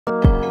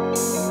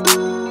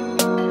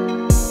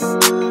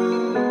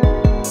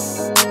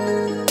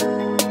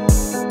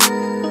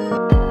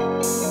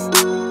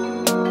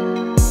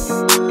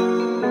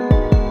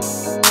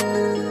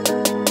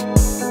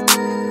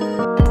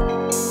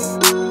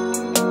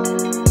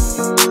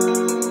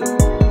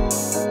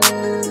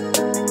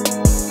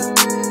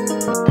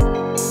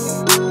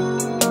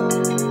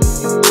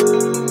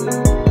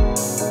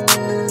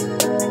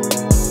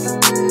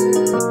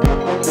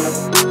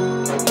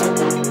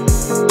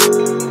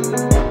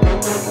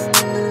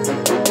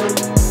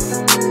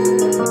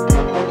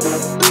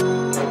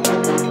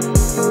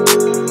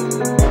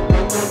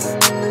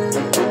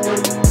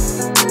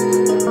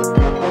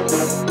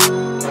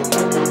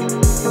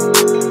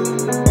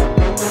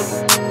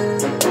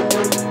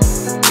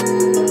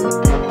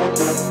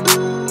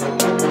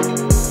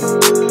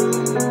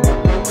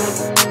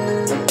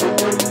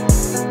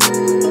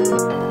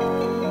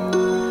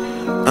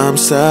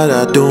sad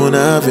I don't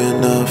have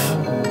enough,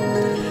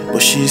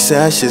 but she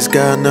said she's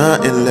got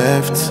nothing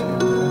left.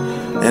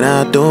 And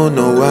I don't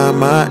know where I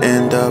might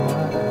end up,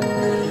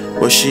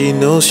 but she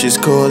knows she's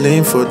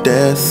calling for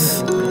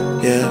death.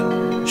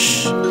 Yeah,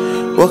 shh.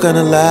 What kind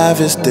of life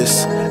is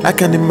this? I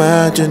can't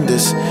imagine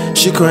this.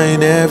 She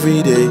crying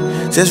every day,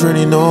 tears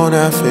running on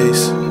her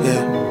face.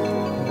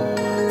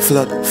 Yeah,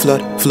 flood,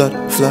 flood,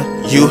 flood,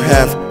 flood. You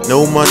have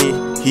no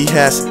money, he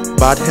has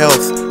bad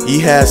health. He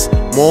has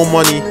more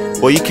money,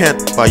 but you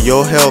can't buy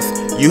your health.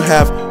 You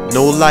have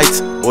no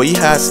light, but he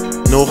has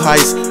no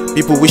highs.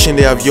 People wishing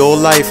they have your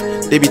life,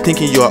 they be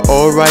thinking you are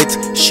alright.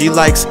 She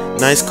likes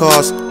nice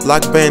cars,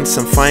 black Benz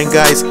and fine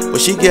guys,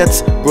 but she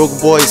gets broke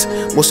boys.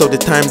 Most of the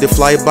time they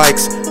fly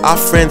bikes. Our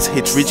friends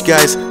hate rich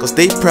guys, cause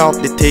they proud,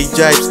 they take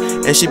jibes.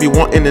 And she be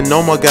wanting the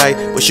normal guy,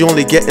 but she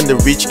only getting the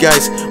rich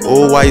guys.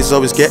 Oh, why he's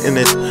always getting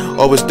it,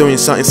 always doing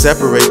something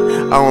separate.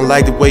 I don't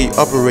like the way he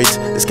operates.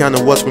 This kind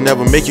of words will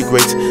never make you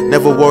great.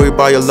 Never worry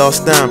about your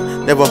lost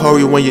time, never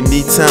hurry when you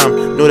need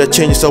time. Know that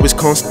change is always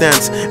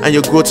constant, and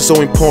your growth is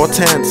so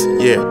important.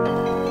 Yeah,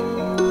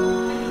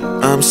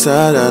 I'm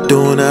sad I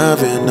don't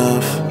have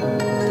enough,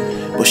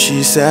 but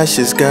she said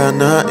she's got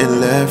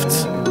nothing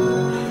left.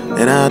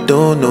 And I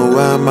don't know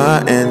where I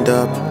might end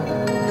up,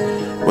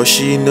 but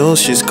she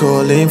knows she's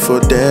calling for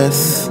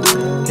death.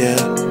 Yeah,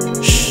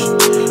 shh.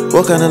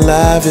 What kind of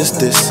life is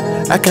this?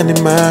 I can't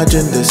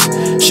imagine this.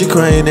 She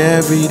crying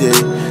every day,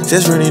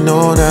 tears running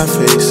on her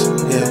face.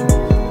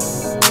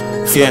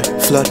 Yeah,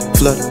 flood,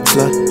 flood,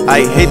 flood.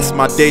 I hate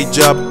my day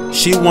job.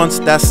 She wants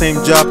that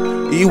same job.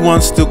 He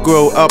wants to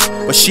grow up,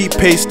 but she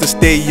pays to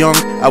stay young.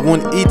 I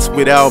won't eat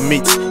without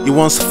meat. He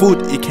wants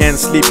food, he can't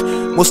sleep.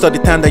 Most of the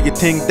time that you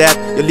think that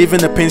you're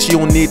living the pain, you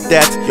don't need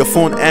that. Your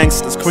phone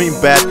hangs, the screen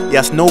bad. He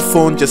has no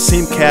phone, just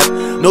SIM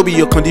card. No be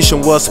your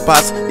condition was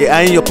past. They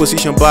are in your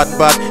position, bad.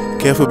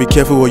 Careful, be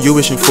careful what you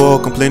wishing for.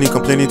 Complaining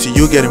till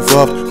you get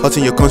involved.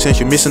 Hurting your conscience,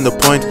 you're missing the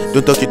point.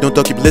 Don't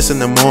talk, keep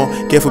listening more.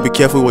 Careful, be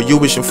careful what you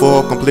wishing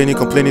for. Complaining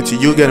till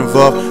you get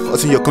involved.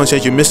 Hurting your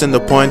conscience, you're missing the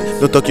point.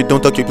 Don't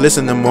talk, keep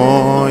listening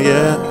more.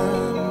 Yeah,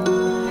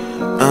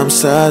 I'm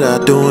sad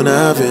I don't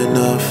have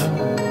enough,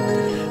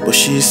 but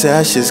she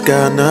said she's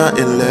got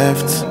nothing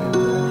left.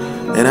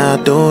 And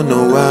I don't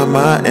know where I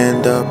might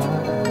end up,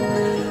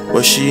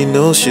 but she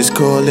knows she's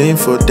calling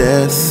for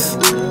death.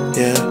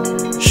 Yeah,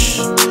 shh.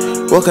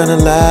 What kind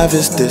of life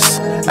is this?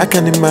 I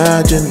can't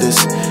imagine this.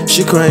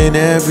 She crying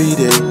every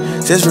day,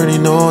 tears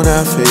running on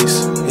her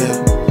face.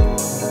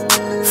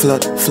 Yeah,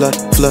 flood, flood,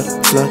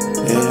 flood, flood.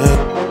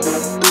 Yeah.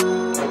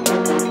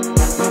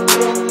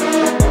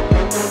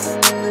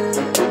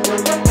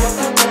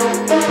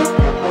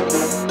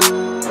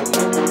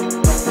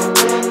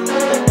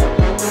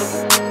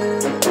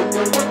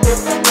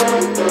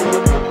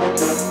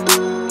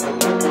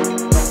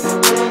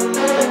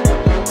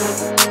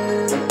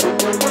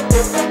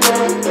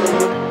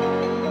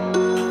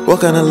 What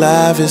kind of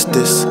life is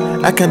this?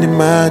 I can't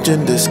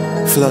imagine this.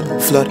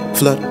 Flood, flood,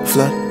 flood,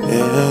 flood,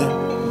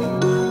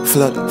 yeah.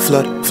 Flood,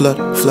 flood,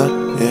 flood,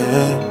 flood,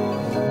 yeah.